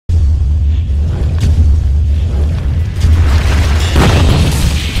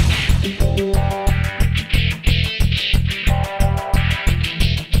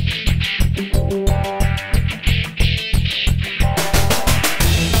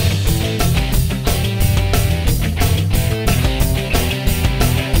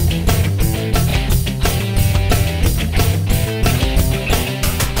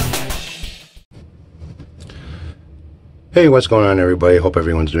Hey, what's going on, everybody? Hope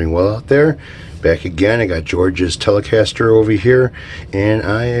everyone's doing well out there. Back again. I got George's Telecaster over here, and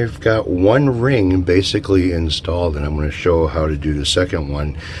I've got one ring basically installed, and I'm going to show how to do the second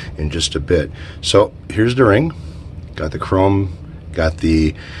one in just a bit. So here's the ring. Got the chrome, got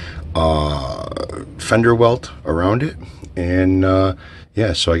the fender welt around it, and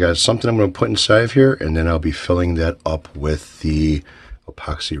yeah, so I got something I'm going to put inside of here, and then I'll be filling that up with the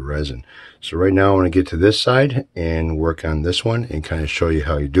epoxy resin. So right now I want to get to this side and work on this one and kind of show you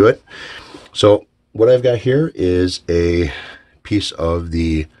how you do it. So what I've got here is a piece of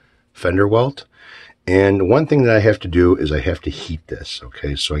the fender welt, and one thing that I have to do is I have to heat this,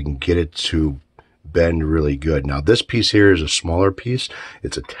 okay, so I can get it to bend really good. Now this piece here is a smaller piece.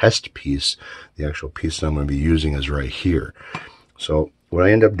 It's a test piece. The actual piece that I'm going to be using is right here. So what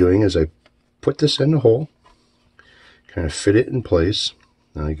I end up doing is I put this in the hole, kind of fit it in place.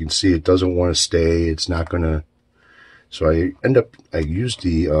 Now you can see it doesn't want to stay. It's not going to. So I use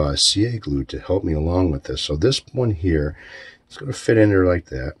the CA glue to help me along with this. So this one here, it's going to fit in there like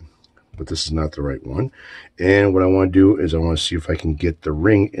that, but this is not the right one. And what I want to do is I want to see if I can get the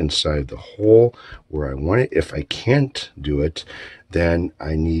ring inside the hole where I want it. If I can't do it, then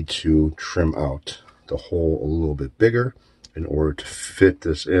I need to trim out the hole a little bit bigger in order to fit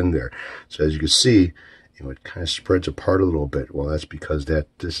this in there. So as you can see, it kind of spreads apart a little bit. Well, that's because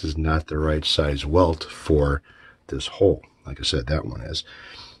this is not the right size welt for this hole. Like I said, that one is.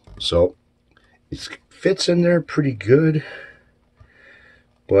 So it fits in there pretty good,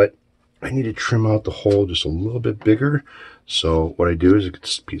 but I need to trim out the hole just a little bit bigger. So what I do is I get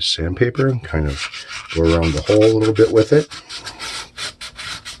this piece of sandpaper and kind of go around the hole a little bit with it.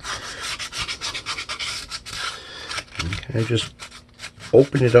 And kind of just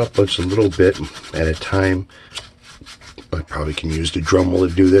open it up just a little bit at a time. I probably can use the Dremel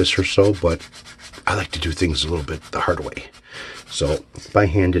to do this or so, but I like to do things a little bit the hard way. So by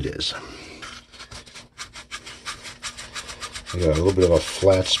hand it is. I got a little bit of a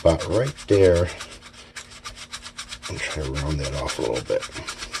flat spot right there. I'm trying to round that off a little bit.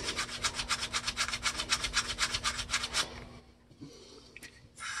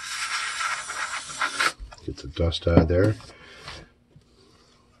 Get the dust out of there.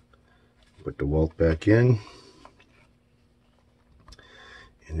 Put the welt back in,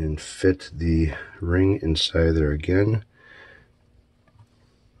 and then fit the ring inside there again.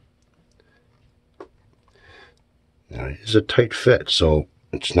 Now it is a tight fit, so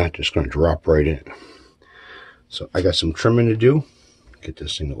it's not just going to drop right in. So I got some trimming to do. Get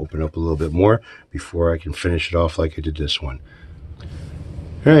this thing to open up a little bit more before I can finish it off like I did this one.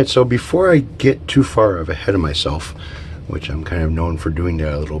 Alright, so before I get too far ahead of myself, which I'm kind of known for doing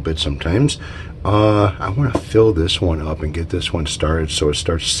that a little bit sometimes, I want to fill this one up and get this one started so it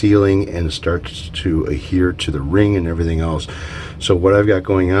starts sealing and starts to adhere to the ring and everything else. So what I've got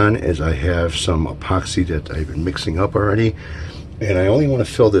going on is I have some epoxy that I've been mixing up already, and I only want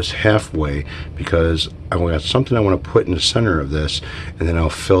to fill this halfway because I got something I want to put in the center of this, and then I'll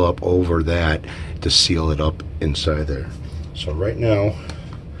fill up over that to seal it up inside there. So right now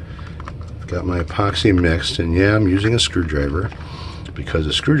got my epoxy mixed, and yeah, I'm using a screwdriver because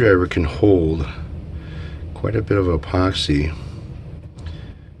a screwdriver can hold quite a bit of epoxy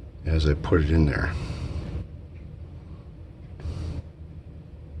as I put it in there.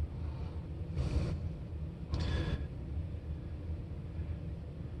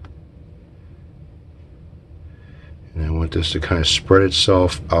 And I want this to kind of spread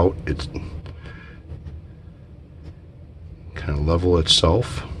itself out. It's kind of level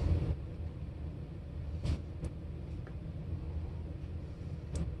itself.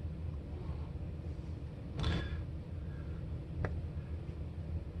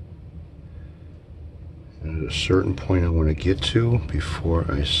 At a certain point I want to get to before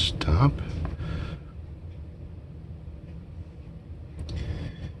I stop.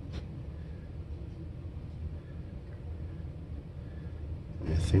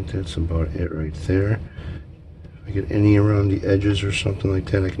 I think that's about it right there. If I get any around the edges or something like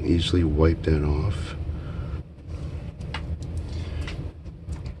that, I can easily wipe that off.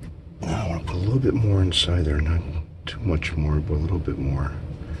 Now I want to put a little bit more inside there, not too much more, but a little bit more.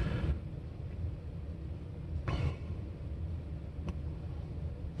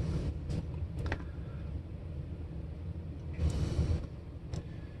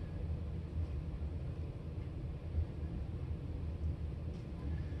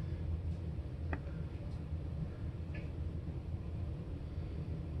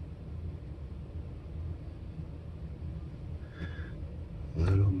 A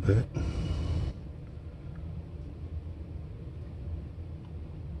little bit.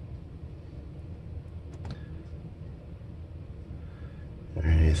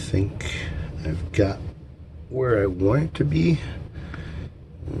 I think I've got where I want it to be.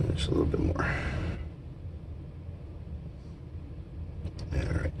 Just a little bit more.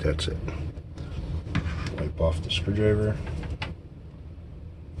 Alright, that's it. Wipe off the screwdriver.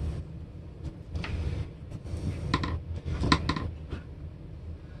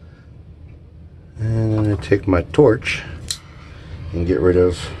 And I'm going to take my torch and get rid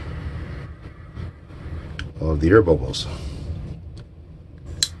of all of the air bubbles.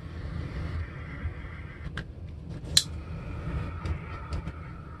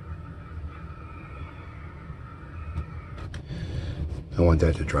 I want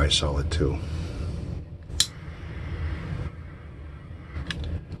that to dry solid too.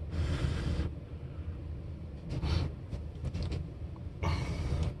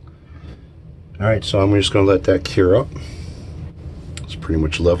 Alright, so I'm just going to let that cure up. It's pretty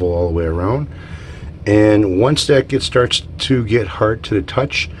much level all the way around. And once that starts to get hard to the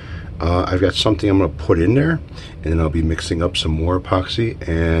touch, I've got something I'm going to put in there, and then I'll be mixing up some more epoxy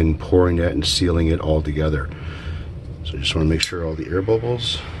and pouring that and sealing it all together. So I just want to make sure all the air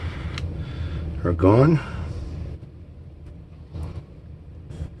bubbles are gone.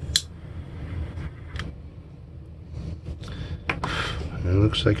 And it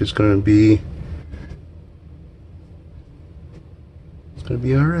looks like it's going to be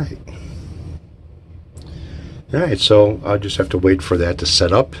all right. All right, so I'll just have to wait for that to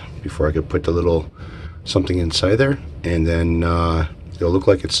set up before I can put the little something inside there, and then it'll look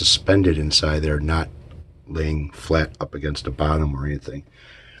like it's suspended inside there, not laying flat up against the bottom or anything.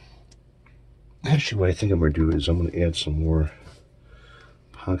 Actually, what I think I'm going to do is I'm going to add some more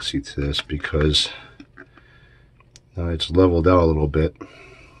epoxy to this, because now it's leveled out a little bit.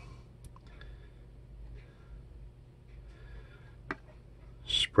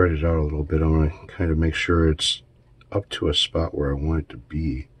 Spread it out a little bit. I'm going to kind of make sure it's up to a spot where I want it to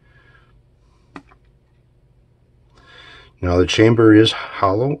be. Now the chamber is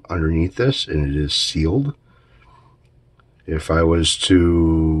hollow underneath this, and it is sealed. If there was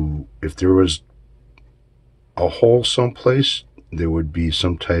a hole someplace, there would be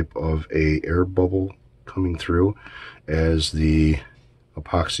some type of a air bubble coming through as the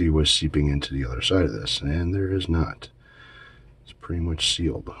epoxy was seeping into the other side of this, and there is not. It's pretty much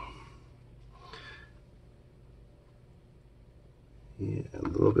sealed. Yeah, a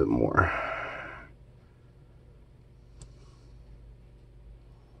little bit more.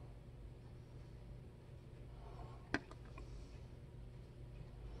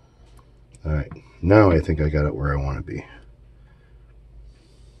 All right, now I think I got it where I want to be.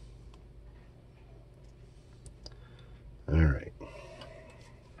 All right.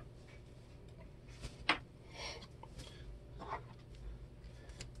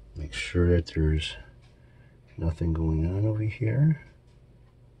 Make sure that there's nothing going on over here.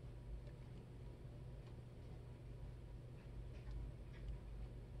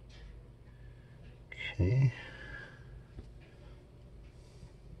 Okay.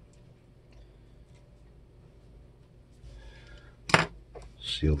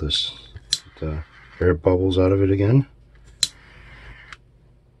 Seal this, get the air bubbles out of it again.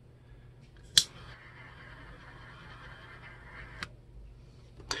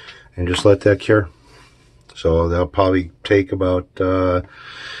 And just let that cure. So that'll probably take about 3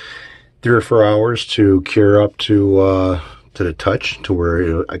 or 4 hours to cure up to the touch, to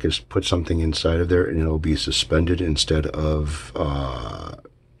where I can put something inside of there and it'll be suspended instead of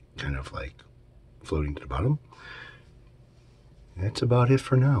kind of like floating to the bottom. That's about it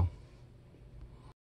for now.